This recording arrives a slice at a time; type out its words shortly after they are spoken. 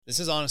this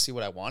is honestly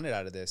what I wanted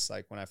out of this.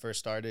 Like when I first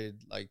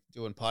started like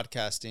doing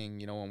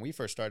podcasting, when we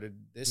first started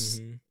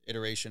this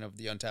iteration of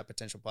the Untapped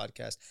Potential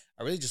podcast,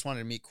 I really just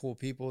wanted to meet cool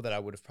people that I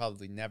would have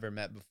probably never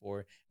met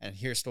before and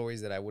hear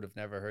stories that I would have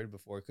never heard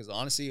before. Because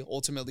honestly,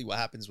 ultimately what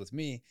happens with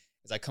me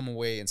is I come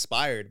away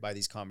inspired by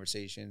these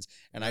conversations,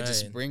 and I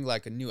just bring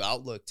like a new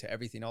outlook to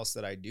everything else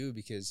that I do,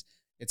 because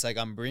it's like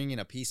I'm bringing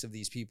a piece of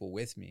these people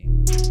with me.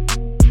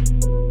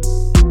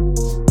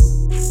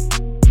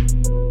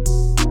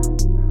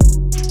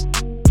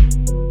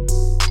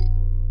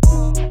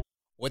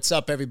 What's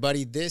up,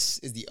 everybody? This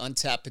is the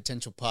Untapped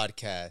Potential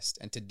podcast,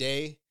 and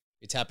today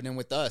you're tapping in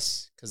with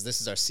us because this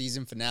is our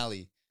season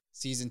finale.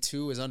 Season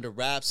 2 is under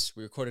wraps.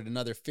 We recorded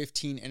another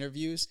 15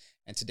 interviews,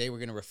 and today we're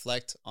going to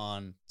reflect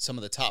on some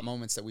of the top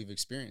moments that we've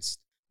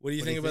experienced. What do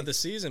you think about the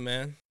season,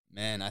 man?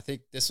 Man, I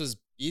think this was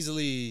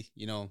easily,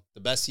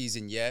 the best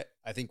season yet.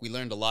 I think we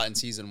learned a lot in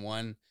season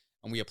 1,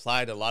 and we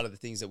applied a lot of the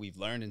things that we've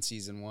learned in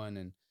season 1.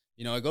 And,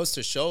 it goes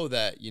to show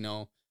that,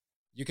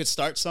 you could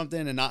start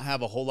something and not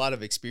have a whole lot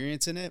of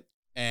experience in it.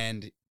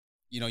 And,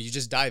 you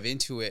just dive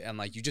into it and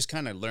like, you just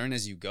kind of learn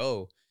as you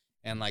go.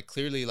 And like,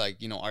 clearly, like,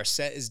 our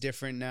set is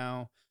different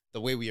now. The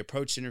way we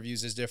approach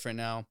interviews is different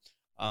now.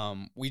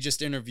 We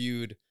just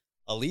interviewed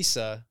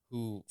Elisa,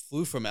 who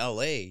flew from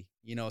LA.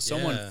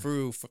 Someone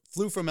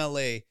flew from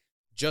LA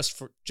just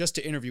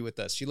to interview with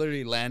us. She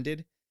literally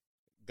landed,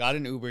 got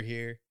an Uber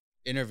here,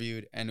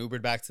 interviewed, and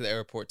Ubered back to the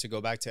airport to go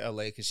back to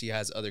LA because she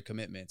has other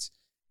commitments.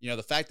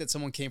 The fact that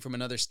someone came from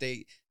another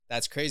state,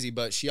 that's crazy.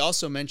 But she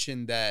also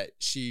mentioned that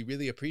she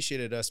really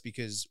appreciated us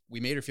because we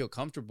made her feel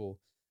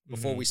comfortable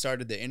before we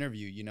started the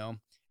interview,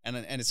 And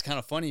it's kind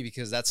of funny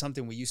because that's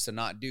something we used to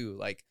not do.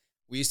 Like,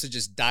 we used to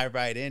just dive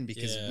right in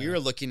because we were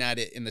looking at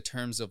it in the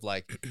terms of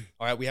like,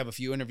 all right, we have a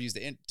few interviews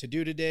to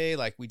do today.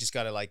 Like, we just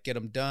got to like get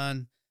them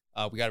done.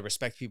 We got to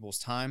respect people's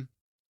time.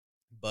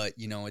 But,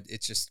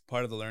 it's just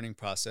part of the learning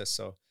process.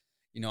 So,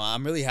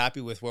 I'm really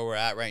happy with where we're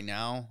at right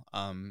now.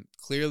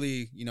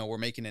 Clearly, we're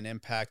making an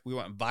impact. We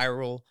went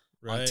viral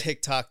on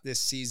TikTok this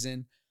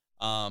season.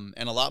 And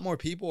a lot more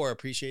people are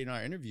appreciating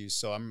our interviews.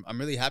 So I'm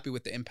really happy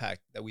with the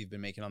impact that we've been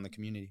making on the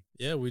community.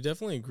 Yeah, we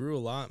definitely grew a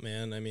lot,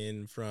 man. I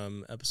mean,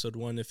 from episode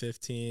 1 to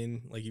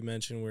 15, like you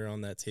mentioned, we were on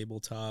that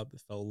tabletop.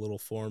 It felt a little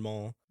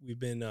formal. We've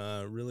been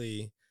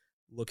really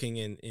looking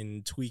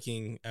and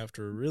tweaking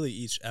after really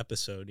each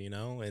episode,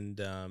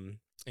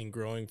 and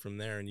growing from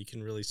there. And you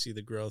can really see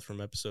the growth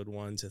from episode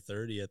 1 to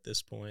 30 at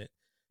this point.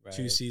 Right.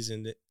 Two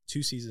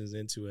seasons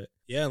into it.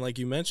 Yeah, and like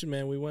you mentioned,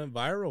 man, we went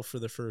viral for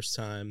the first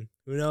time.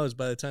 Who knows?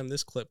 By the time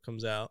this clip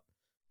comes out,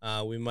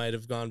 we might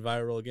have gone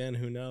viral again.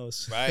 Who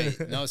knows? Right.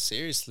 No,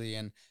 seriously.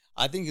 And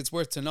I think it's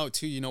worth to note,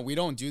 too, we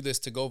don't do this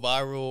to go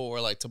viral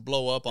or like to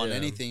blow up on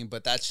anything,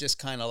 but that's just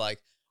kind of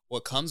like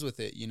what comes with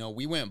it.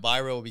 We went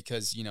viral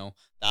because, the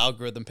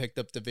algorithm picked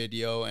up the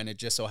video, and it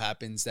just so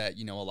happens that,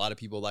 a lot of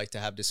people like to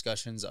have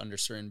discussions under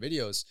certain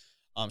videos.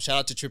 Shout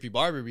out to Trippy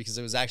Barber because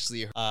it was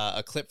actually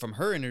a clip from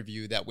her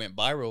interview that went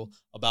viral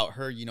about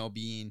her,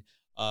 being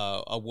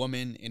a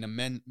woman in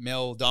a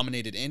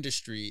male-dominated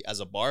industry as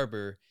a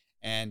barber,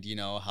 and,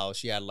 how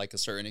she had like a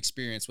certain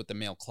experience with the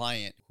male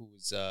client who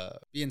was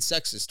being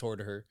sexist toward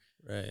her.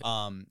 Right.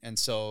 And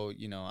so,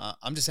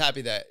 I'm just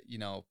happy that,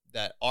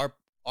 that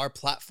our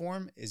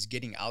platform is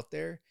getting out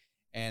there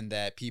and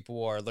that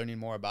people are learning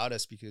more about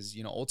us because,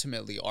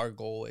 ultimately our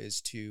goal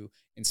is to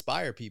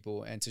inspire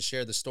people and to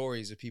share the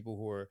stories of people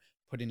who are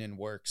putting in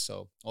work.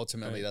 So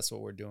ultimately that's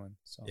what we're doing.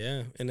 So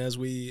yeah. And as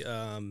we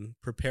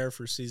prepare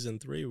for season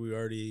 3, we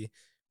already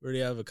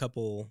have a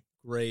couple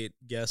great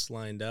guests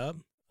lined up.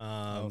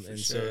 So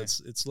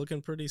it's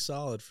looking pretty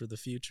solid for the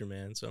future,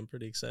 man. So I'm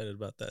pretty excited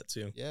about that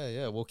too.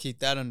 Yeah. We'll keep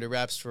that under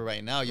wraps for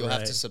right now. You'll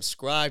have to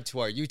subscribe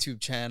to our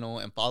YouTube channel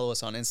and follow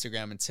us on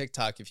Instagram and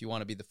TikTok if you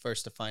want to be the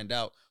first to find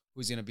out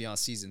who's going to be on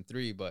season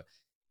 3. But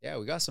yeah,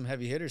 we got some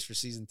heavy hitters for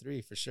season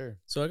 3 for sure.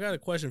 So I got a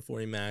question for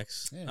you,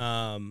 Max.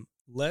 Yeah.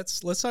 Let's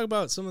talk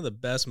about some of the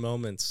best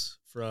moments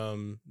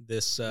from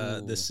this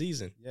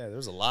season. Yeah,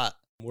 there's a lot.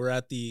 We're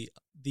at the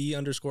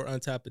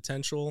 _Untapped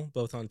Potential,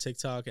 both on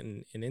TikTok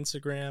and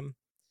Instagram.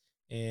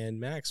 And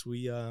Max,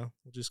 we'll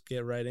just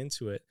get right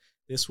into it.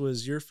 This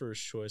was your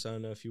first choice. I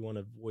don't know if you want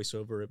to voice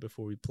over it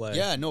before we play.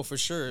 Yeah, no, for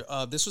sure.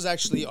 This was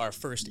actually our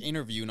first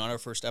interview, not our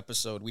first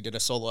episode. We did a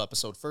solo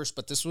episode first,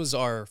 but this was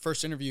our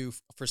first interview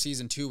for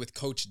season 2 with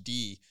Coach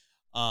D.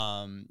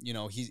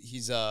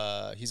 He's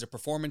a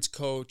performance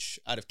coach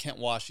out of Kent,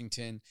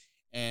 Washington.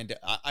 And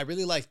I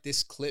really like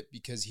this clip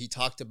because he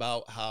talked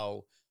about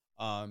how,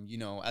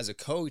 as a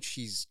coach,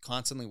 he's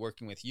constantly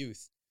working with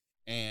youth.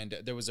 And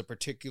there was a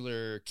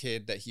particular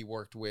kid that he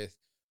worked with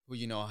who,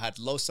 had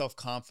low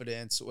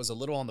self-confidence, was a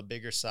little on the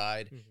bigger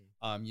side,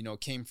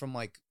 came from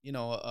like,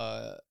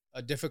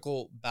 a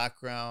difficult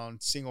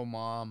background, single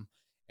mom.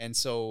 And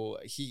so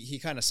he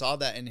kind of saw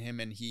that in him,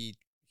 and he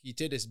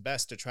did his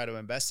best to try to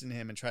invest in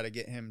him and try to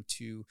get him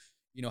to,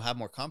 have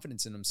more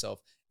confidence in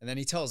himself. And then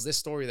he tells this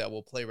story that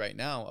we'll play right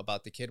now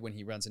about the kid when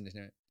he runs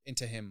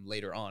into him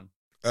later on.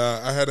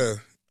 I had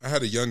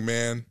a young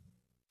man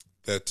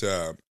that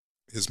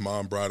his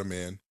mom brought him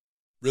in,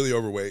 really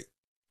overweight,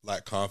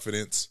 lacked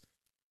confidence.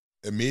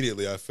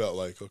 Immediately I felt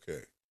like,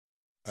 okay,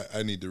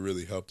 I need to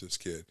really help this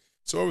kid.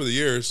 So over the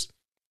years,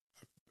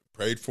 I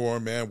prayed for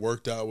him, man,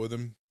 worked out with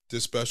him,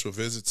 did special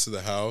visits to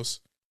the house.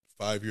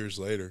 5 years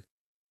later,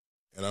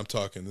 and I'm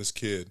talking, this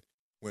kid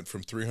went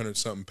from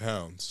 300-something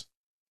pounds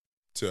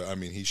to, I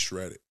mean, he's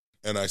shredded.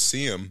 And I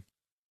see him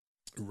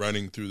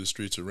running through the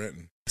streets of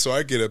Renton. So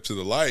I get up to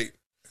the light,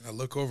 and I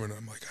look over, and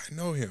I'm like, I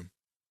know him.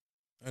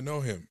 And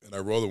I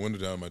roll the window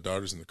down. My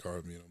daughter's in the car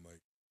with me, and I'm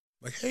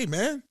like, hey,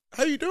 man,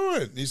 how you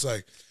doing? And he's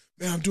like,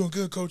 man, I'm doing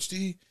good, Coach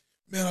D.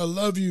 Man, I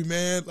love you,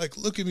 man. Like,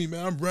 look at me,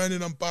 man. I'm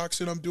running, I'm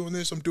boxing, I'm doing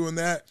this, I'm doing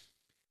that.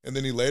 And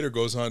then he later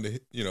goes on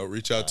to,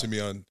 reach out to me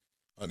on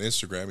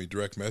Instagram. He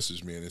direct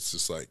messaged me, and it's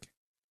just like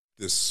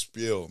this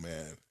spiel,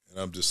 man. And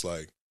I'm just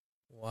like,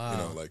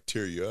 wow, like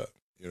tear you up,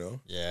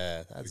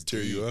 Yeah, that's like,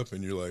 tear you up,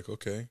 and you're like,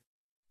 okay,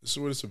 this is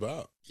what it's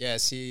about. Yeah,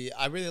 see,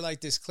 I really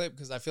like this clip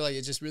because I feel like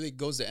it just really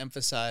goes to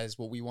emphasize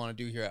what we want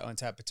to do here at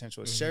Untapped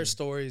Potential is share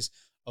stories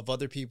of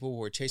other people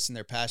who are chasing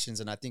their passions.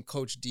 And I think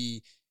Coach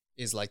D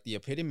is like the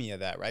epitome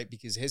of that, right?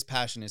 Because his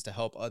passion is to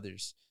help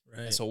others.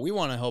 right? And so we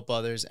want to help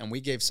others, and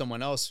we gave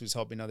someone else who's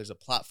helping others a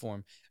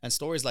platform. And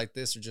stories like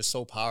this are just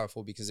so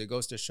powerful because it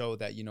goes to show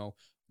that,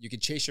 you can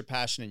chase your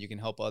passion and you can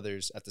help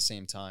others at the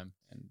same time.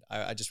 And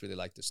I just really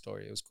like this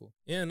story. It was cool.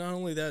 Yeah, not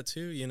only that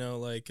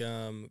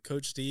too,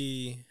 Coach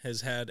D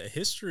has had a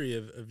history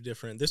of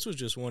different, this was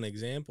just one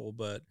example,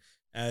 but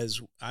as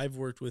I've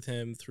worked with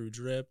him through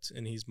Dripped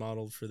and he's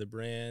modeled for the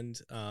brand,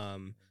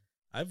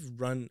 I've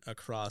run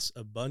across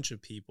a bunch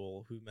of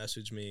people who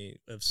message me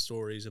of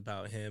stories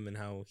about him and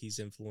how he's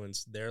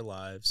influenced their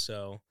lives.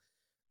 So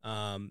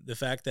the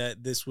fact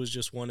that this is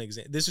just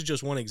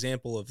one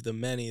example of the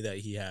many that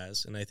he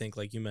has. And I think,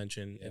 like you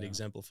mentioned, it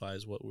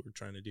exemplifies what we're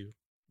trying to do.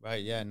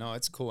 Right. Yeah, no,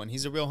 it's cool. And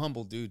he's a real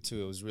humble dude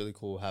too. It was really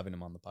cool having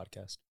him on the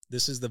podcast.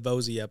 This is the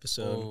Vozy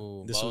episode.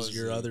 Oh, this was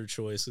your Vozy. other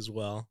choice as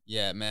well.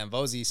 Yeah, man.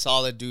 Vozy,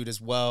 solid dude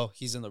as well.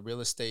 He's in the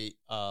real estate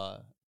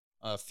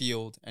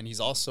field, and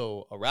he's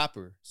also a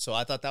rapper. So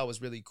I thought that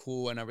was really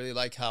cool. And I really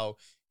like how,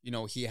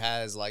 he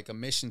has like a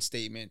mission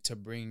statement to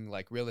bring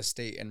like real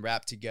estate and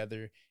rap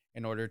together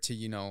in order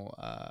to,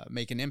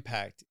 make an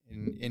impact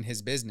in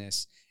his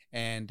business.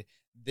 And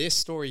this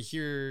story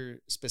here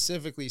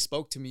specifically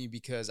spoke to me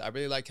because I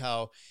really like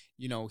how,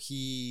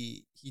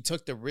 he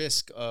took the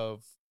risk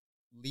of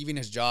leaving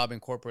his job in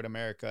corporate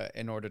America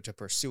in order to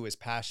pursue his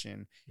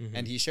passion. Mm-hmm.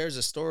 And he shares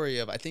a story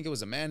of, I think it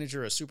was a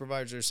manager, a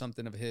supervisor or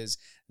something of his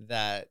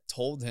that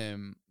told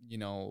him,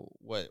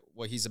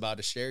 what he's about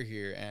to share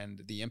here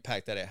and the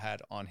impact that it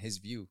had on his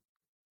view.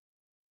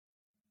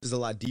 Is a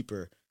lot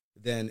deeper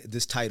than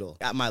this title.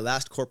 At my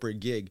last corporate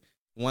gig,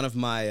 one of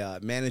my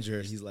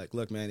managers, he's like,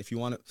 look, man, if you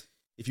want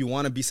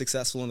to be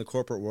successful in the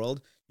corporate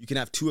world, you can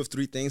have 2 of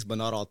 3 things, but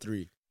not all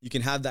 3. You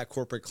can have that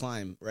corporate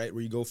climb, right,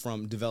 where you go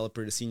from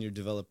developer to senior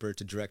developer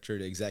to director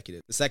to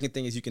executive. The second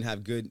thing is you can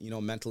have good,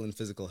 mental and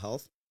physical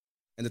health.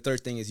 And the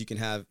third thing is you can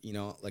have,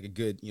 like a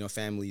good,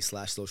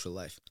 family/social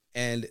life.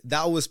 And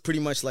that was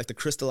pretty much like the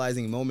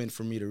crystallizing moment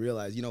for me to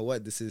realize,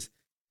 this is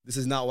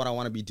not what I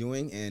want to be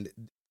doing. And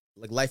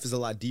like life is a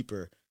lot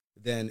deeper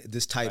than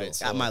this title. Right,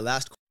 so at my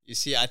last, you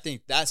see, I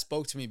think that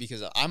spoke to me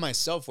because I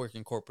myself work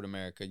in corporate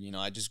America.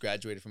 I just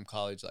graduated from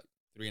college like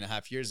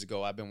 3.5 years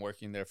ago. I've been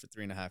working there for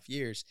 3.5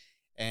 years.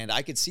 And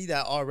I could see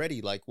that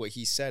already, like what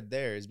he said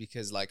there is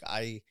because like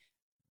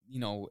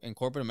in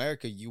corporate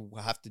America, you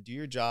have to do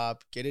your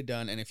job, get it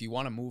done. And if you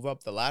want to move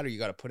up the ladder, you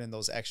got to put in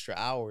those extra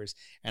hours.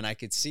 And I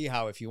could see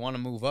how if you want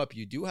to move up,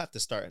 you do have to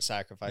start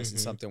sacrificing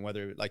something,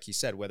 whether, like he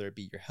said, whether it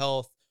be your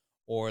health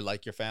or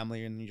like your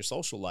family and your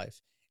social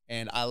life.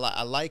 And I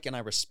like and I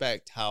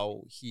respect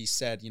how he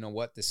said,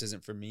 this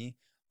isn't for me.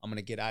 I'm going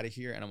to get out of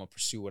here and I'm going to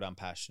pursue what I'm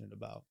passionate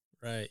about.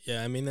 Right.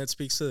 Yeah. I mean, that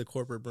speaks to the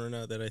corporate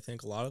burnout that I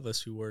think a lot of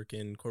us who work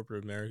in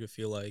corporate America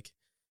feel like.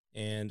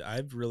 And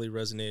I've really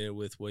resonated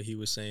with what he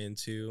was saying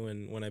too.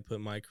 And when I put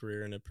my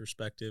career in a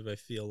perspective, I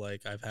feel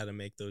like I've had to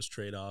make those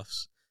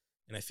trade-offs.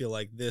 And I feel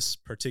like this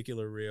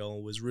particular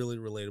reel was really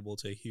relatable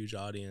to a huge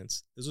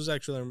audience. This was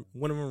actually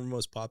one of our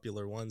most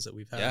popular ones that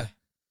we've had. Yeah.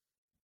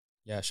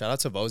 Yeah. Shout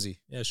out to Vozy.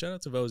 Yeah. Shout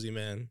out to Vozy,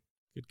 man.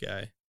 Good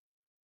guy.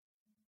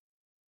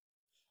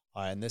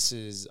 All right, and this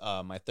is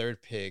my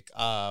third pick.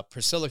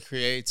 Priscilla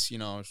Creates,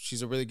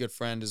 she's a really good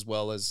friend as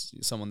well as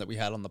someone that we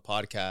had on the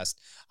podcast.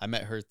 I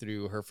met her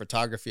through her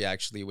photography,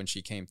 actually, when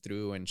she came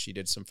through, and she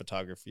did some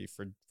photography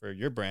for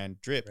your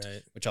brand, Dripped,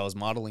 Right. which I was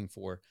modeling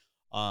for.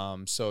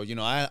 So,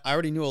 I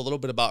already knew a little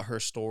bit about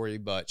her story,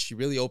 but she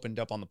really opened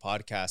up on the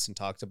podcast and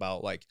talked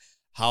about, like,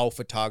 how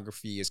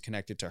photography is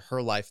connected to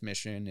her life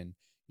mission and,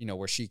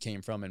 where she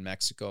came from in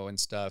Mexico and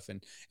stuff.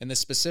 And in the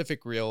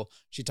specific reel,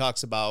 she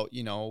talks about,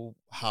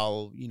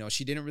 how,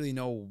 she didn't really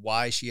know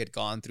why she had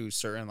gone through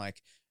certain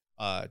like,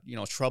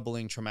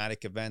 troubling,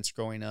 traumatic events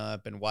growing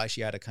up and why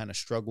she had to kind of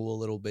struggle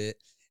a little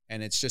bit.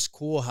 And it's just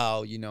cool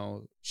how,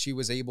 she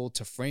was able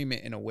to frame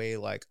it in a way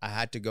like I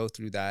had to go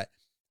through that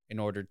in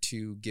order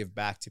to give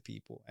back to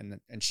people.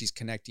 And she's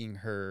connecting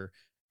her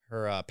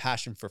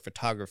passion for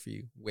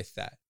photography with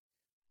that.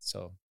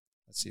 So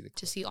Let's see the clip.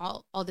 to see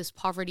all this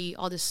poverty,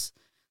 all this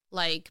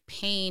like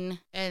pain.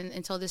 And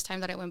until this time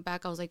that I went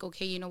back, I was like,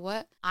 okay, you know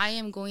what? I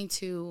am going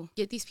to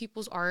get these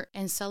people's art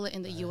and sell it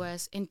in the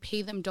US and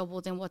pay them double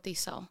than what they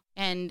sell.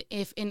 And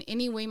if in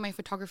any way my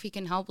photography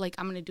can help, like,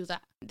 I'm going to do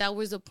that. That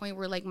was the point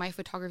where like my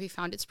photography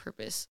found its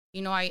purpose.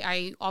 You know,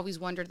 I always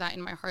wondered that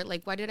in my heart,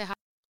 like, why did I have?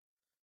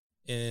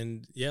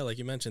 And yeah, like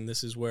you mentioned,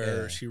 this is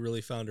where she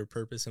really found her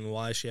purpose and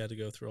why she had to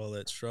go through all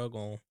that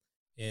struggle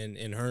and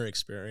in her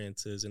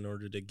experiences in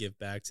order to give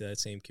back to that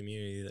same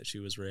community that she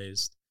was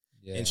raised.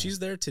 Yeah. And she's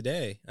there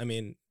today. I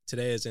mean,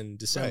 today is in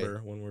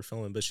December when we're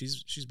filming, but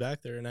she's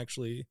back there and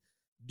actually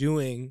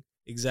doing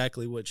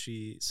exactly what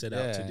she set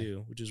out to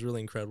do, which is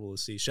really incredible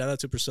to see. Shout out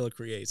to Priscilla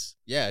Creates.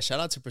 Yeah,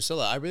 shout out to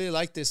Priscilla. I really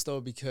like this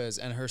though because,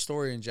 and her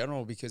story in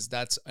general, because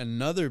that's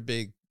another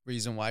big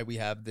reason why we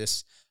have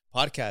this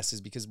podcast, is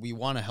because we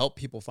want to help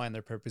people find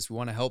their purpose. We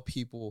want to help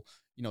people,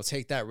 you know,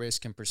 take that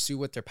risk and pursue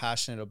what they're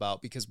passionate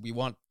about, because we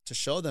want to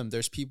show them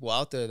there's people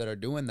out there that are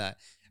doing that.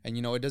 And,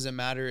 you know, it doesn't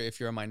matter if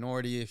you're a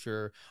minority, if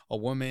you're a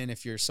woman,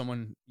 if you're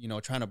someone, you know,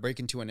 trying to break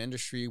into an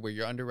industry where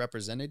you're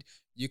underrepresented,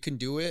 you can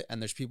do it.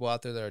 And there's people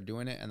out there that are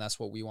doing it. And that's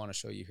what we want to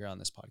show you here on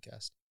this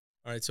podcast.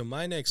 All right. So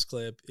my next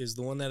clip is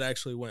the one that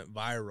actually went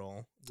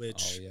viral,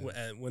 which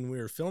when we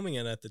were filming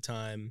it at the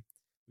time,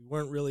 we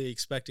weren't really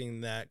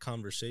expecting that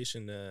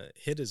conversation to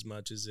hit as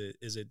much as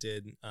it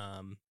did,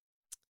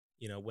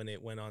 you know, when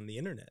it went on the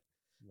internet.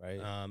 Right.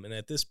 And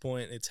at this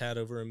point, it's had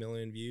over 1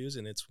 million views,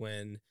 and it's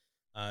when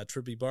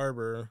Trippy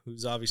Barber,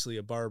 who's obviously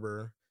a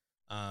barber,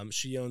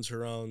 she owns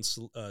her own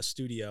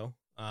studio,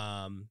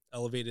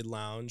 Elevated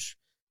Lounge,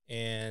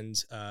 and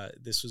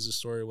this was a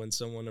story when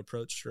someone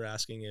approached her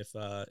asking if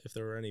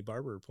there were any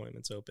barber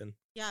appointments open.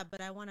 Yeah,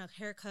 but I want a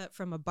haircut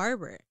from a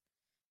barber.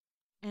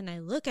 And I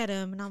look at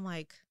him and I'm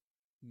like,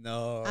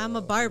 no, I'm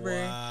a barber.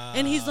 Wow.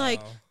 And he's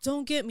like,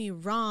 don't get me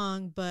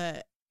wrong,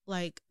 but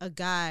like a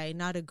guy,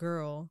 not a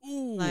girl.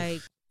 Ooh.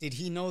 Like, did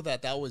he know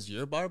that was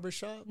your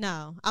barbershop?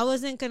 No, I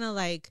wasn't gonna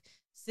like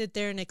sit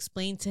there and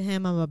explain to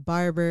him I'm a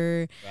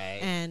barber,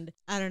 and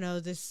I don't know,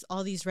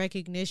 all these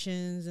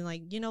recognitions, and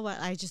like, you know what,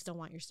 I just don't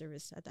want your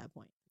service at that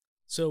point.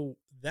 So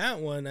that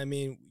one, I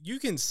mean, you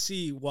can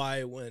see why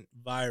it went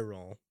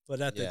viral,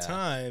 but at the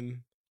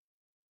time,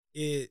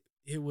 it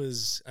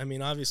was, I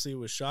mean, obviously it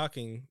was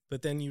shocking,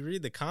 but then you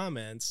read the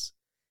comments,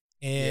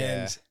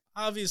 and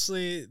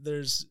obviously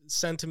there's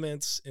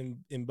sentiments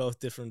in both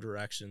different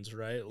directions,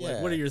 right?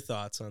 Like, what are your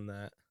thoughts on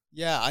that?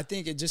 Yeah, I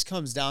think it just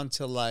comes down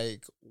to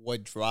like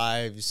what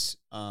drives,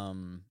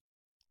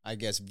 I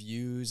guess,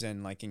 views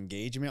and like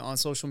engagement on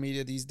social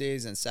media these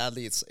days. And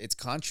sadly, it's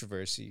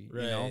controversy.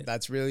 Right. You know,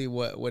 that's really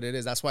what it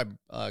is. That's why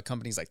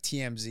companies like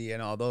TMZ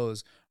and all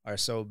those are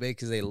so big,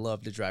 because they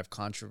love to drive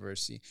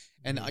controversy.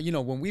 And you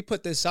know, when we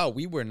put this out,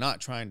 we were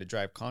not trying to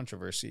drive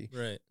controversy.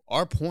 Right.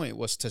 Our point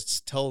was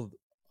to tell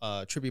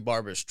Trippy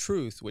Barber's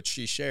truth, which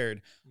she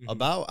shared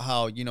about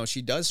how, you know,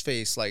 she does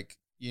face like,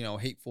 you know,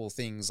 hateful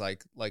things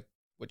like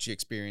what she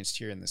experienced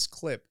here in this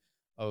clip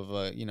of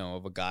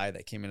a guy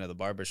that came into the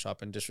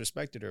barbershop and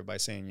disrespected her by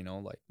saying, you know,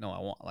 like, no, I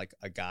want like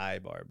a guy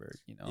barber,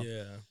 you know?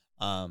 Yeah.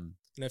 And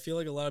I feel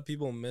like a lot of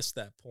people missed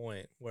that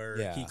point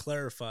where he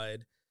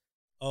clarified,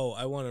 oh,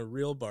 I want a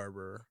real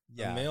barber,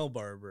 a male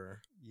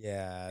barber.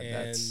 Yeah.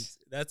 And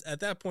that's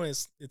at that point,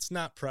 it's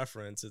not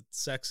preference,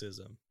 it's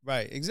sexism.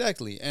 Right,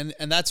 exactly. And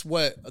that's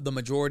what the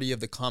majority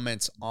of the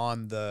comments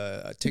on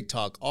the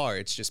TikTok are.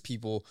 It's just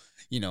people,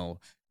 you know,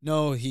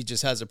 no, he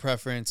just has a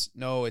preference.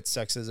 No, it's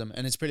sexism.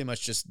 And it's pretty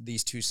much just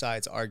these two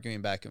sides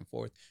arguing back and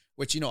forth,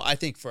 which, you know, I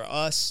think for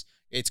us,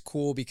 it's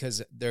cool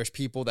because there's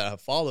people that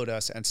have followed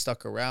us and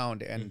stuck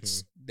around, and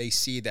they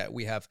see that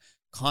we have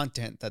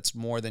content that's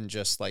more than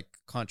just like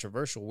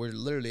controversial. We're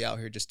literally out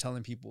here just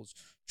telling people's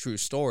true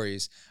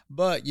stories.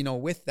 But, you know,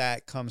 with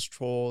that comes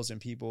trolls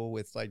and people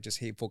with like just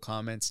hateful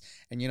comments.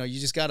 And, you know, you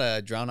just got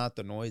to drown out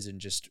the noise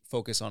and just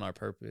focus on our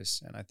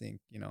purpose. And I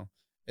think, you know,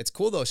 it's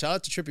cool though. Shout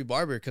out to Trippy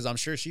Barber, because I'm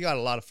sure she got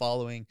a lot of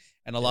following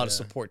and a lot of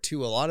support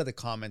too. A lot of the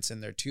comments in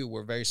there too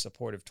were very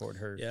supportive toward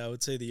her. Yeah, I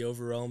would say the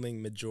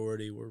overwhelming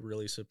majority were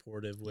really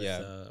supportive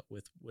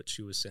with what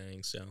she was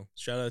saying. So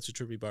shout out to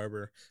Trippy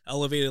Barber,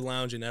 Elevated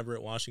Lounge in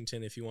Everett,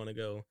 Washington, if you want to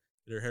go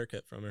get her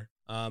haircut from her.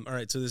 All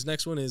right, so this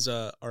next one is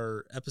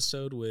our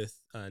episode with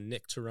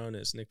Nick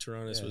Terrones. Nick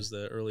Terrones was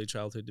the early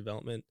childhood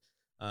development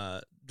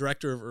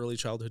director of early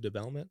childhood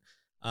development.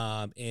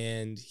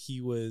 And he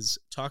was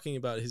talking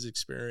about his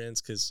experience,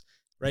 because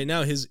right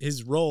now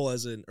his role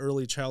as an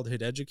early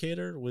childhood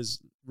educator was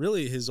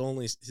really his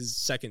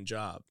second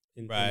job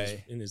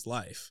in his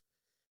life.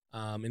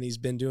 And he's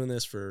been doing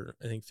this for,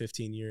 I think,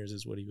 15 years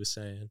is what he was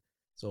saying.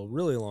 So a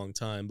really long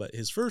time, but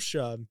his first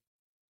job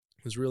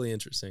was really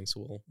interesting.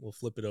 So we'll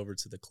flip it over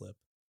to the clip.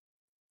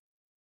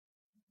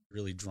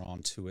 Really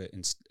drawn to it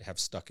and have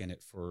stuck in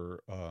it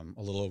for a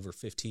little over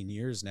 15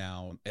 years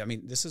now. I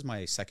mean, this is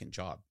my second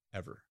job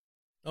ever.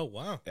 Oh,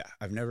 wow. Yeah,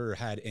 I've never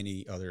had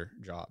any other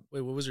job.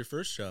 Wait, what was your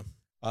first job?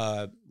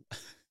 I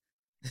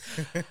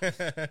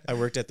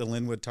worked at the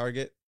Linwood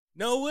Target.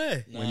 No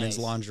way. Women's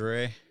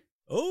lingerie.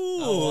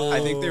 Oh, I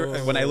think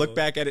when I look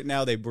back at it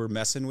now, they were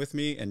messing with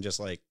me and just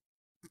like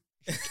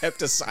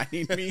kept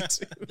assigning me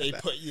to They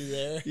that. put you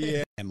there.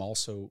 Yeah. I'm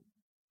also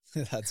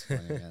That's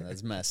funny, man.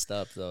 That's messed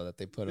up though that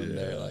they put him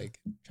there, like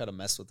try to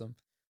mess with them.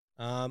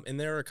 And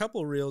there are a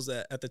couple reels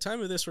that at the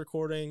time of this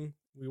recording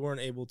we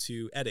weren't able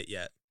to edit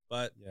yet,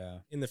 but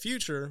in the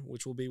future,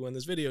 which will be when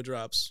this video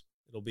drops,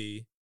 it'll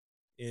be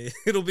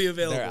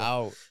available. They're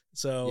out.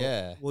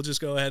 So we'll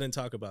just go ahead and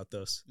talk about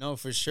those. No,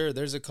 for sure.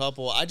 There's a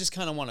couple. I just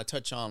kind of want to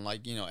touch on,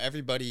 like, you know,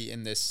 everybody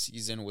in this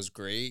season was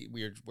great.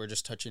 We're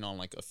just touching on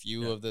like a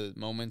few of the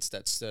moments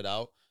that stood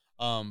out.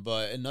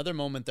 But another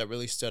moment that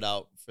really stood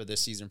out for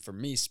this season for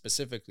me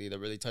specifically that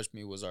really touched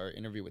me was our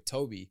interview with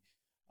Toby,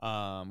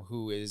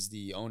 who is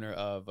the owner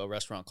of a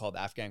restaurant called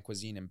Afghan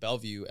Cuisine in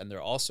Bellevue. And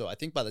they're also, I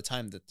think by the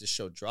time that this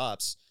show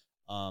drops,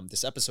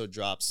 this episode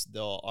drops,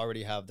 they'll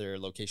already have their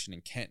location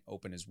in Kent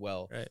open as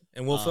well. Right.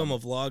 And we'll film a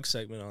vlog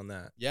segment on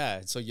that.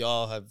 Yeah. So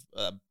y'all have,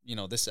 you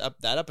know,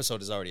 that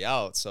episode is already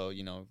out. So,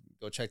 you know,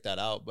 go check that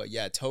out. But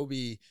yeah,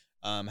 Toby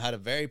had a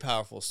very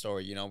powerful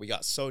story. You know, we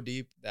got so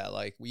deep that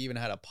like we even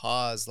had to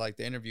pause like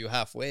the interview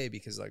halfway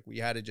because like we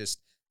had to just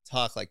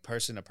talk like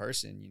person to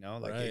person, you know,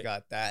 like it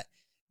got that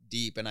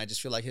deep. And I just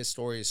feel like his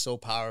story is so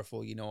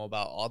powerful, you know,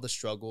 about all the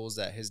struggles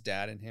that his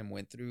dad and him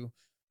went through,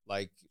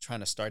 like trying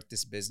to start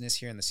this business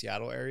here in the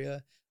Seattle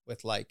area,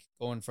 with like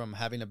going from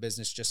having a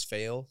business just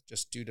fail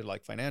just due to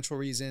like financial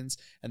reasons,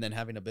 and then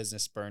having a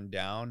business burn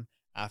down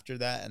after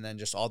that, and then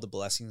just all the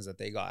blessings that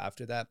they got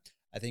after that.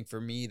 I think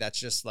for me, that's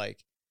just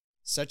like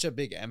such a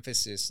big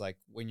emphasis. Like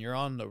when you're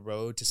on the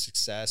road to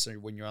success or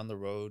when you're on the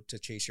road to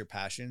chase your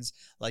passions,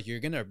 like you're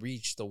going to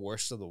reach the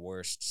worst of the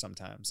worst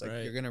sometimes.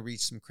 Like you're going to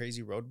reach some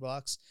crazy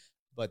roadblocks,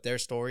 but their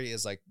story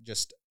is like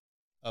just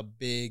a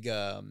big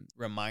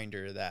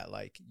reminder that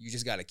like you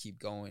just got to keep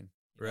going.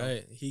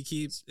 Right.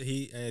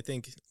 I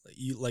think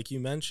like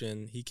you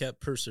mentioned, he kept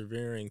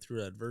persevering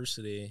through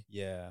adversity.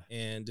 Yeah.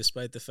 And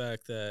despite the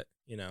fact that,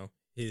 you know,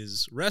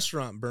 his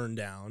restaurant burned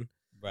down,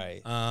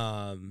 right.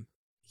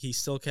 He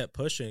still kept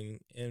pushing,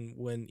 and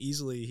when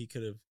easily he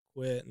could have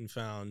quit and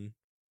found,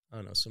 I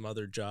don't know, some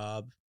other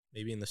job,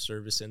 maybe in the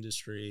service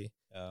industry.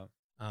 Yeah.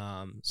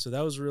 So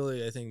that was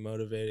really, I think,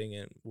 motivating,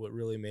 and what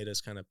really made us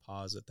kind of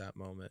pause at that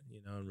moment,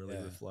 you know, and really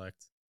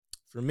reflect.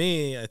 For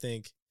me, I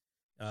think,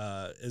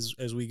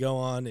 as we go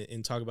on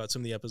and talk about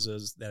some of the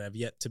episodes that have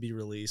yet to be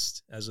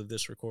released as of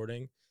this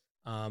recording,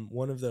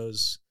 one of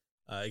those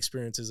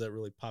experiences that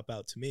really pop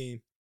out to me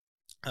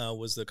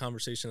was the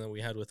conversation that we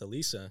had with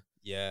Elisa.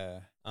 Yeah.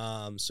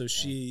 For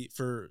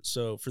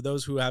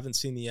those who haven't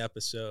seen the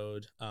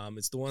episode,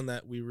 it's the one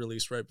that we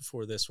released right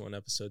before this one,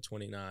 episode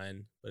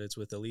 29, but it's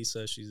with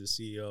Elisa. She's the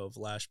CEO of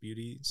Lash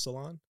Beauty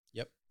Salon.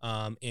 Yep.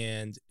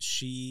 And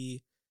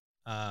she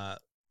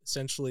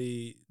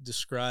essentially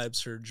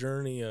describes her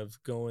journey of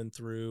going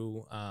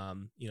through,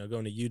 going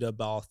to UW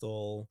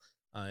Bothell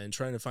and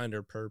trying to find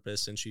her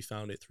purpose. And she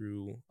found it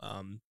through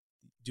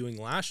doing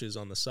lashes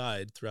on the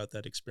side throughout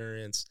that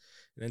experience.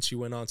 And then she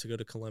went on to go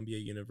to Columbia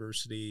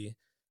University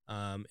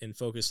and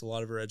focused a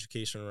lot of her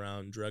education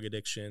around drug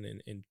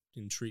addiction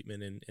and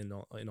treatment and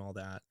all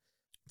that.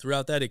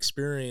 Throughout that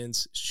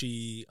experience,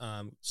 she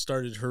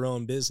started her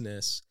own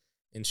business,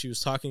 and she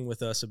was talking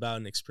with us about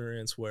an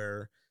experience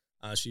where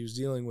she was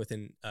dealing with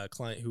a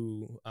client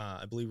who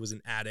I believe was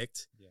an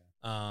addict.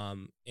 Yeah.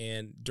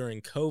 And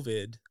during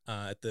COVID,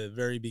 at the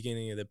very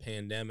beginning of the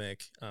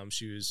pandemic,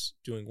 she was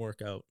doing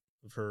work out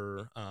of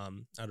her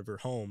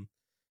home,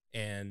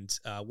 and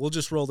we'll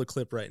just roll the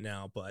clip right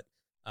now, but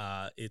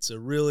it's a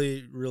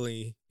really,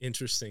 really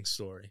interesting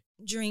story.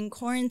 During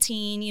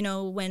quarantine, you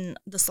know, when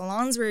the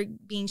salons were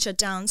being shut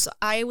down, so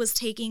I was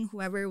taking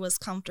whoever was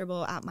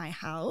comfortable at my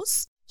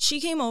house.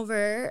 She came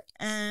over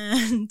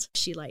and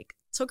she like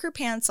took her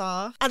pants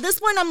off. At this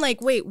point, I'm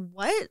like, wait,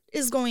 what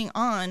is going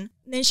on?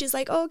 And then she's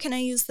like, oh, can I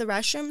use the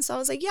restroom? So I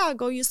was like, yeah,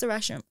 go use the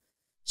restroom.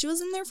 She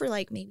was in there for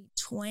like maybe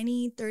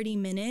 20, 30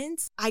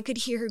 minutes. I could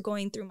hear her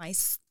going through my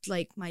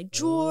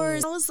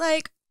drawers. I was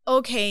like,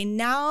 okay,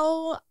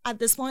 now at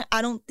this point,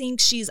 I don't think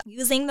she's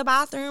using the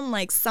bathroom.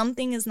 Like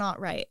something is not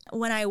right.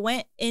 When I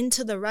went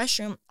into the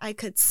restroom, I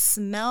could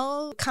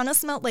kind of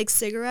smelled like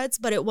cigarettes,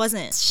 but it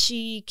wasn't.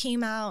 She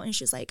came out and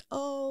she was like,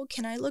 oh,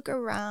 can I look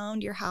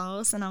around your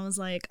house? And I was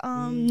like,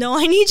 no,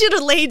 I need you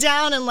to lay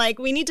down and like,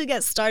 we need to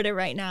get started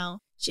right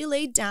now. She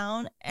laid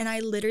down and I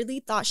literally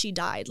thought she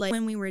died. Like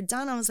when we were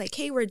done, I was like,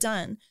 hey, we're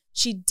done.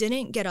 She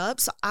didn't get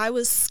up, so I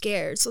was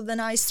scared. So then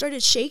I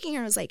started shaking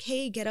her. I was like,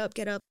 hey, get up,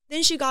 get up.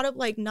 Then she got up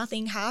like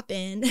nothing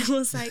happened. It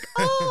was like,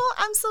 oh,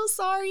 I'm so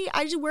sorry.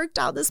 I just worked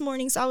out this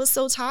morning, so I was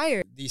so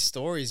tired. These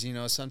stories, you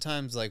know,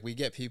 sometimes like we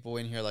get people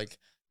in here like,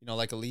 you know,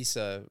 like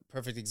Elisa,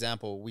 perfect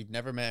example. We've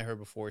never met her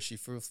before. She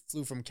flew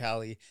from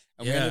Cali,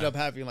 and we ended up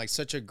having like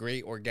such a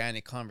great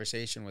organic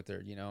conversation with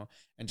her, you know,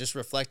 and just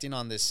reflecting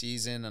on this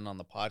season and on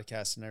the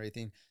podcast and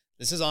everything.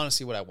 this is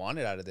honestly what I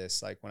wanted out of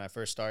this. Like when I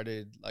first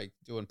started like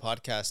doing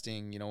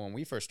podcasting, you know, when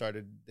we first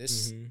started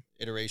this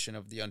iteration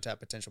of the Untapped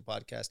Potential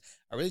podcast,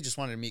 I really just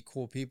wanted to meet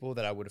cool people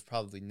that I would have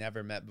probably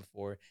never met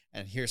before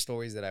and hear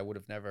stories that I would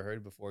have never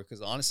heard before.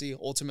 Because honestly,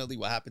 ultimately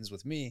what happens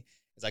with me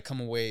is I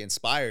come away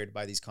inspired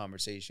by these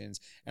conversations,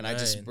 and I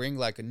just bring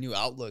like a new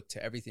outlook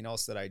to everything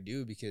else that I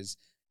do, because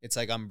it's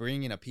like I'm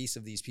bringing a piece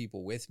of these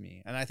people with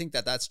me. And I think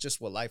that that's just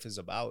what life is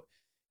about,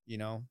 you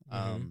know?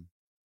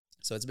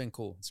 So it's been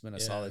cool. It's been a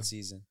solid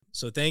season.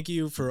 So thank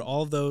you for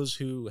all those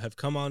who have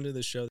come onto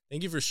the show.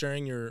 Thank you for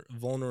sharing your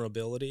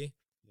vulnerability.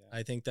 Yeah.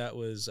 I think that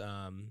was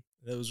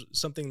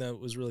something that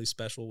was really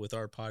special with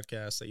our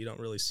podcast that you don't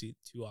really see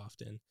too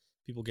often.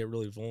 People get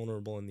really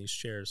vulnerable in these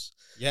chairs.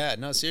 Yeah,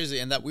 no, seriously.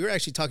 And that we were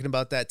actually talking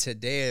about that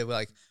today.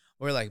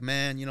 We're like,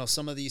 man, you know,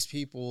 some of these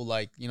people,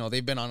 like, you know,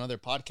 they've been on other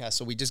podcasts,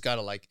 so we just got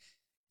to like,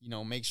 you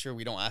know, make sure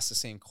we don't ask the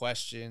same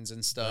questions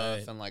and stuff.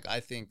 Right. And like,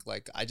 I think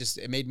like,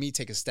 it made me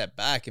take a step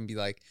back and be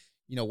like,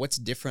 you know, what's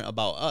different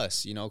about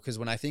us, you know, because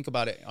when I think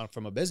about it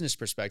from a business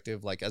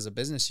perspective, like as a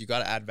business, you got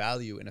to add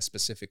value in a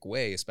specific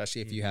way,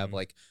 especially if you have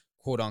like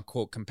quote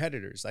unquote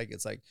competitors. Like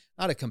it's like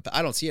not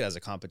I don't see it as a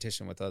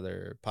competition with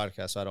other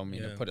podcasts. So I don't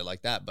mean to put it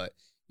like that, but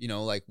you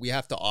know, like we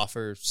have to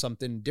offer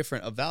something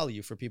different of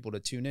value for people to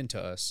tune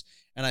into us.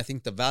 And I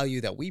think the value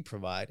that we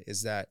provide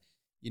is that,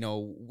 you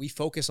know, we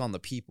focus on the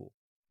people,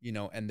 you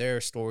know, and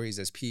their stories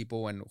as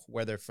people and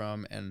where they're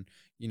from and,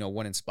 you know,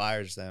 what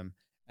inspires them.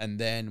 And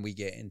then we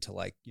get into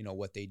like, you know,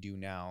 what they do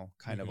now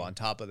kind of on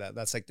top of that.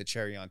 That's like the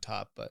cherry on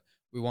top, but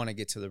we want to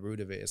get to the root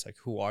of it. It's like,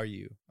 who are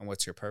you and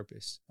what's your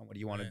purpose and what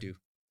do you want to do?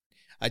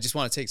 I just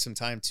want to take some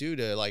time too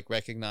to like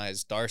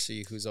recognize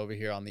Darcy, who's over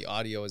here on the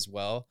audio as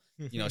well.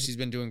 You know, she's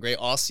been doing great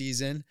all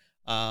season.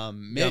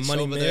 Mitch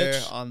over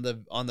there on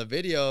the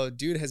video,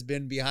 dude has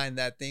been behind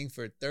that thing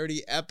for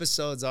 30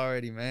 episodes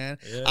already, man.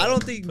 Yeah, I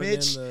don't think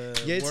Mitch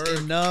gets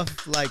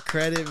enough like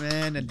credit,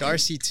 man, and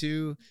Darcy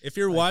too. If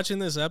you're watching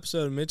this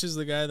episode, Mitch is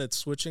the guy that's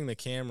switching the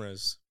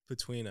cameras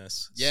between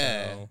us.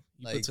 Yeah, so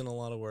he puts in a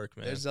lot of work,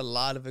 man. There's a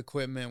lot of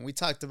equipment. We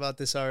talked about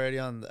this already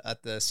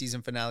at the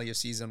season finale of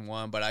season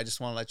 1, but I just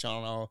want to let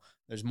y'all know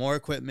there's more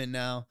equipment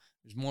now.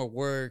 There's more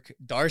work.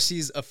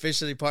 Darcy's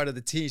officially part of the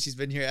team. She's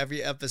been here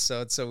every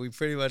episode. So we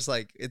pretty much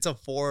like, it's a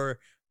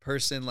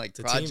 4-person like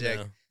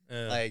project.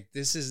 Yeah. Like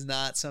this is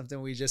not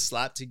something we just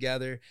slapped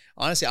together.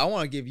 Honestly, I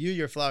want to give you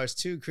your flowers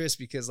too, Chris,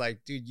 because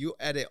like, dude, you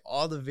edit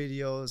all the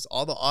videos,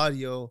 all the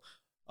audio,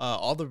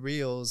 all the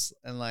reels.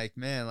 And like,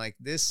 man, like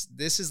this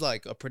is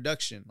like a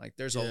production. Like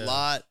there's a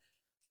lot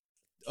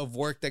of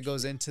work that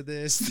goes into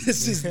this.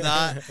 This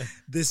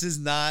is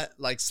not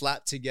like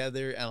slapped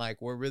together, and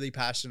like we're really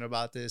passionate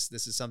about this.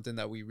 This is something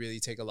that we really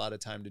take a lot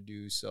of time to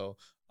do. So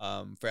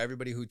for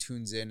everybody who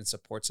tunes in and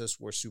supports us,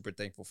 we're super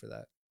thankful for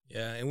that.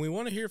 Yeah, and we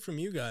want to hear from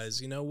you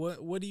guys. You know,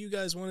 what do you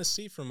guys want to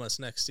see from us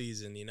next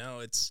season? You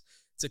know, it's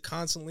a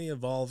constantly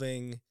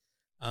evolving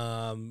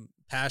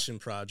passion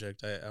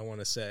project, I want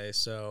to say.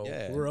 So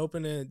we're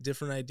open to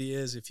different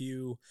ideas. If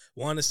you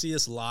want to see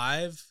us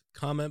live,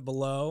 comment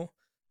below.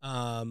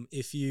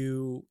 If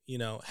you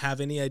know, have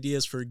any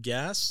ideas for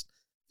guests,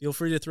 feel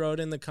free to throw it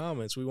in the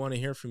comments. We want to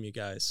hear from you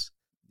guys.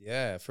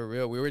 Yeah, for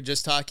real. We were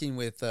just talking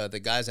with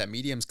the guys at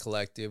Mediums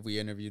Collective.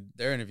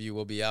 Their interview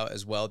will be out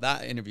as well.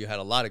 That interview had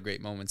a lot of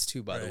great moments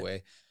too, by the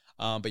way.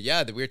 But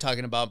yeah, we were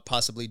talking about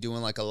possibly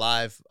doing like a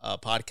live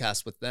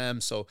podcast with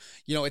them. So,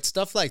 you know, it's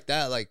stuff like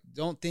that. Like,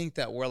 don't think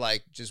that we're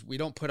like, we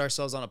don't put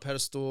ourselves on a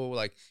pedestal.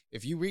 Like,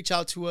 if you reach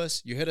out to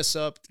us, you hit us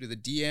up through the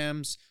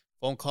DMs,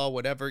 phone call,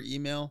 whatever,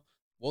 email,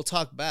 we'll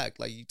talk back.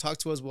 Like, you talk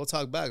to us, we'll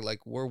talk back.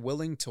 Like, we're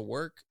willing to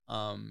work.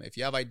 If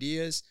you have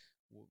ideas,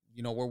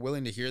 you know, we're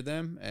willing to hear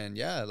them. And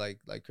yeah, like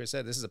Chris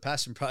said, this is a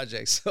passion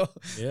project. So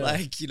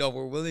like, you know,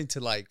 we're willing to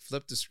like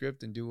flip the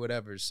script and do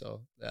whatever.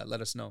 So let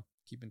us know.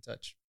 Keep in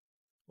touch.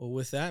 Well,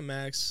 with that,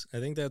 Max, I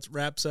think that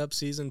wraps up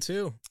season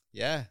 2.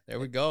 Yeah, there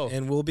we go.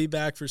 And we'll be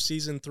back for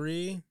season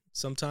 3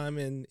 sometime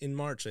in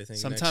March, I think.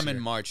 Sometime in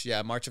March.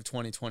 Yeah, March of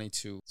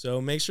 2022. So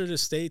make sure to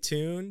stay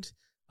tuned.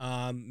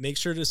 Make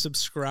sure to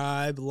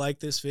subscribe, like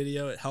this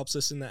video. It helps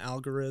us in the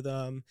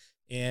algorithm.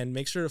 And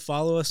make sure to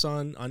follow us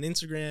on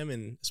Instagram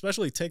and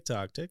especially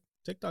TikTok.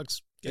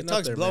 TikTok's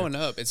blowing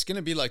up. It's going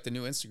to be like the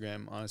new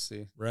Instagram,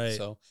 honestly. Right.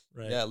 So,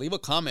 yeah, leave a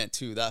comment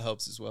too. That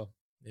helps as well.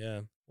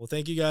 Yeah. Well,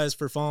 thank you guys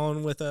for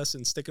following with us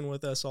and sticking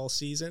with us all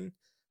season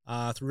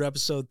through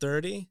episode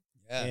 30.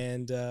 Yeah.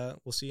 And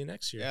we'll see you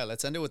next year. Yeah,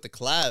 let's end it with the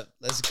clap.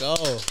 Let's go.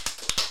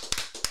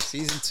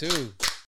 Season 2.